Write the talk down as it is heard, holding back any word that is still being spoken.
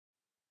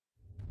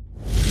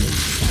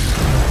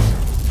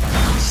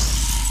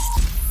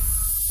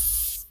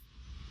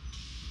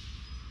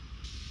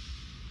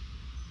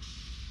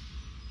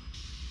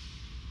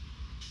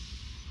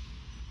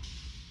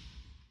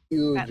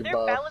huge They're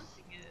buff.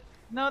 balancing it.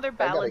 No, they're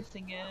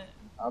balancing it.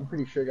 I'm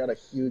pretty sure it got a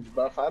huge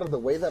buff. Out of the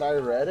way that I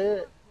read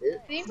it,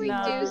 They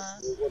Nah.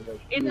 reduced.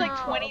 It's like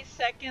No. 20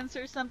 seconds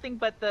or something,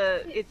 but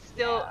it's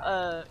still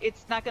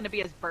it's not going to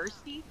be as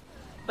bursty,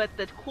 but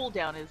the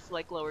cooldown is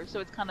like lower, so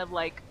it's kind of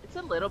like it's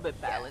a little bit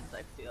balanced.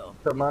 I feel.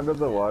 Come out of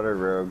the water,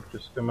 Rogue.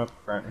 Just come up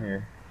front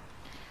here.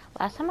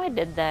 Last time I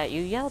did that,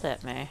 you yelled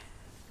at me.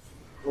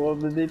 Well,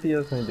 the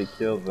DPS need to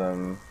kill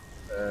them,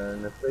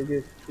 and if they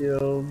get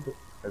killed,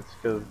 it's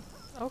because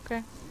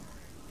Okay.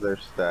 they're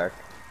stacked.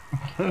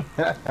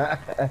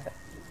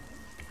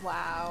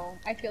 Wow.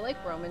 I feel like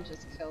Roman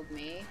just killed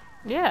me.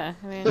 Yeah,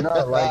 I mean.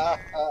 Not like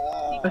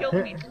He killed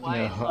me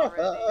twice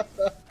already.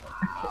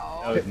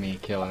 Wow. That was me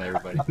killing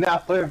everybody.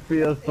 now it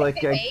feels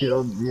like I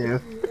killed you.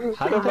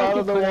 How did Come out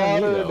of the put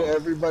on you, water and though?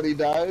 everybody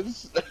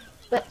dies.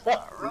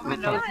 Roman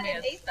knows me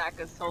as a stack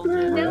of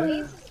soldiers. No,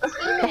 he's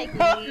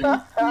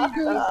teabagging.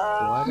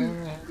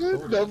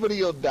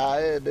 Nobody will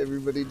die and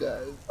everybody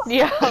dies.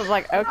 Yeah, I was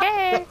like,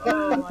 okay,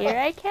 here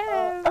I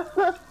come.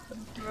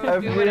 I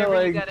Do feel whatever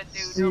you like gotta do.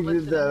 she Don't did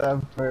listen. that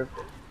on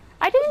purpose.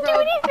 I didn't do Bro,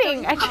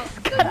 anything. I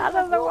just got out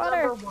of the Rule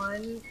water. Number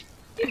one is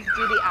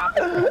do the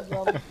opposite of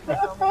what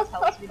Roman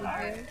tells you to do.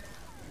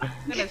 I'm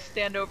gonna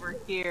stand over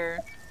here,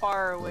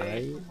 far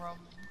away Right. from Roman.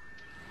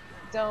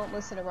 Don't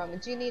listen to Roman.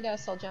 Do you need a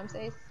soul jumps,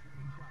 Ace?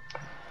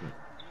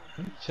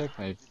 Let me check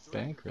my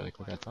bank really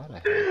quick. I thought I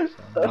had it.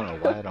 So I don't know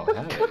why I don't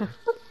have it.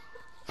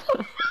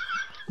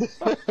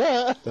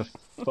 The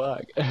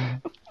fuck? I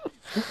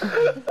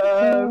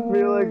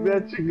feel like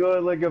that should go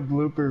in like a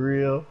blooper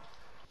reel.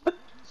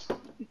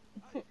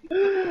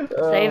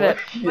 Save it.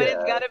 But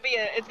it's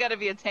gotta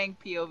be a tank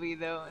POV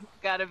though. It's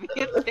gotta be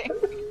a tank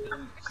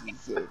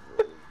POV.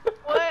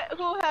 What?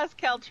 Who has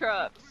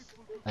Caltrops?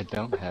 I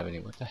don't have any.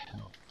 What the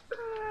hell?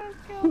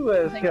 Who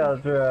has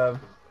Caltrop?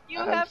 You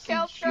I have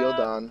Siege shield Caltrops.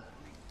 on.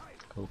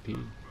 OP.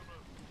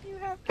 You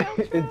have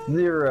Caltrops. It's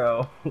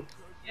 0.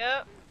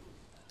 Yep.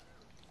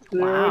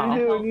 What are you Wow.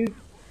 doing? You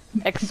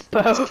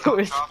Exposed.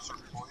 Drops or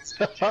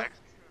poison inject.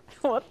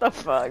 What the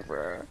fuck,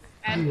 bro?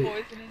 And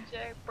poison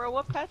inject. Bro,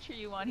 what patch are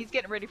you on? He's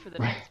getting ready for the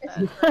next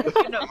patch.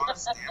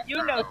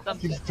 You know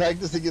something. He's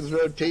practicing his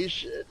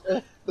rotation.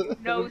 You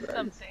know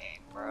something,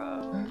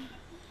 bro.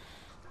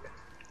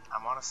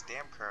 I'm on a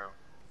stamp curve.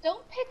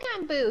 Don't pick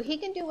on Boo. He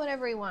can do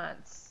whatever he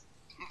wants.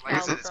 Like I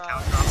said, it's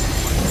Caltrops. Caltrops.